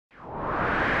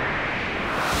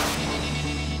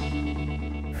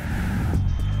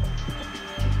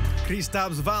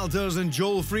Kristaps Valters and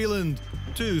Valters-Freeland,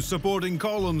 two supporting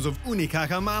columns of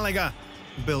Unicaja Malaga,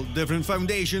 built different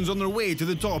foundations on their way to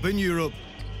the top in Europe.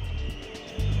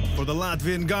 For the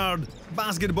Latvian guard,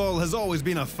 basketball has always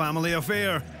been a family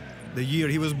affair. The year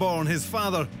he was born, his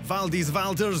father, Valdis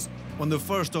Valters, won the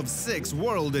first of 6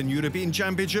 World and European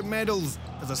Championship medals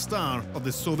as a star of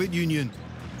the Soviet Union.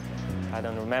 I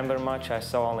don't remember much, I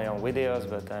saw only on videos,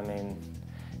 but I mean,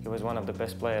 he was one of the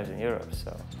best players in Europe,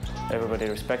 so everybody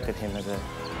respected him as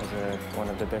one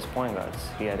of the best point guards.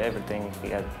 He had everything, he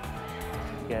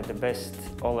had the best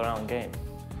all-around game.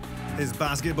 His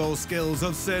basketball skills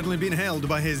have certainly been held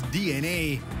by his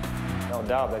DNA. No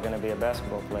doubt they're going to be a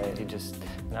basketball player.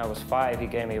 When I was 5, he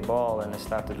gave me a ball and I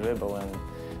started to dribble, and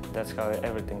that's how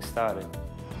everything started.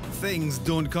 Things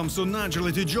don't come so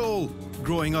naturally to Joel.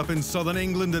 Growing up in southern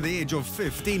England at the age of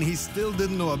 15, he still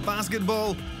didn't know a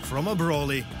basketball from a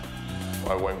brawly.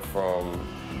 I went from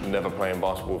never playing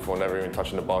basketball before, never even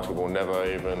touching the basketball,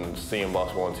 never even seeing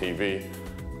basketball on TV,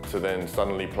 to then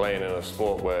suddenly playing in a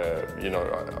sport where, you know,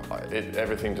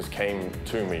 everything just came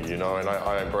to me, you know, and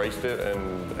I embraced it,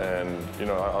 and you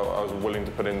know, I was willing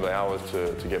to put in the hours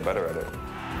to get better at it.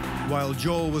 While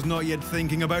Joel was not yet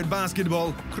thinking about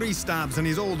basketball, Kristaps and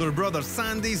his older brother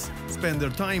Sandis spent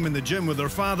their time in the gym with their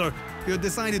father, who had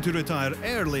decided to retire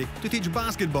early to teach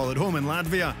basketball at home in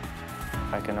Latvia.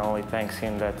 I can only thank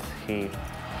him that he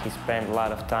spent a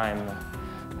lot of time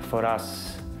for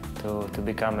us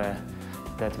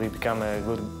that we become a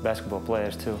good basketball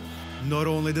players too. Not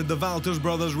only did the Valters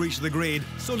brothers reach the grade,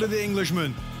 so did the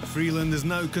Englishman. Freeland is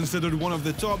now considered one of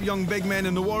the top young big men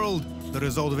in the world, the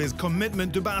result of his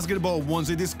commitment to basketball once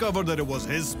he discovered that it was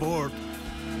his sport.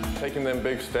 Taking them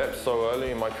big steps so early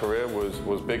in my career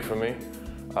was big for me.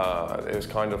 It was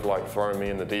kind of like throwing me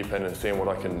in the deep end and seeing what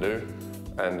I can do.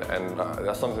 And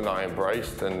that's something that I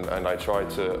embraced, and I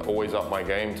tried to always up my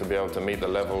game to be able to meet the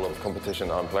level of competition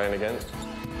that I'm playing against.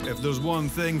 If there's one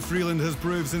thing Freeland has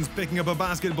proved since picking up a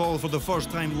basketball for the first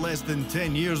time less than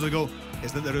 10 years ago,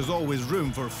 is that there is always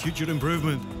room for future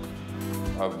improvement.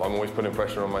 I'm always putting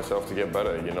pressure on myself to get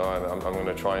better, you know, and I'm going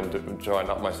to try and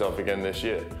up myself again this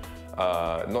year.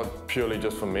 Not purely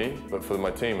just for me, but for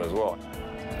my team as well.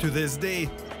 To this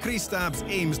day, Kristaps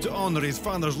aims to honor his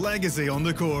father's legacy on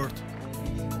the court.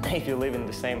 If you live in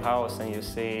the same house and you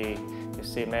see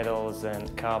medals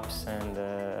and cups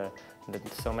and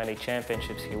so many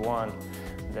championships he won,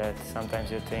 that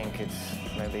sometimes you think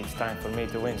maybe it's time for me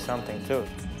to win something too.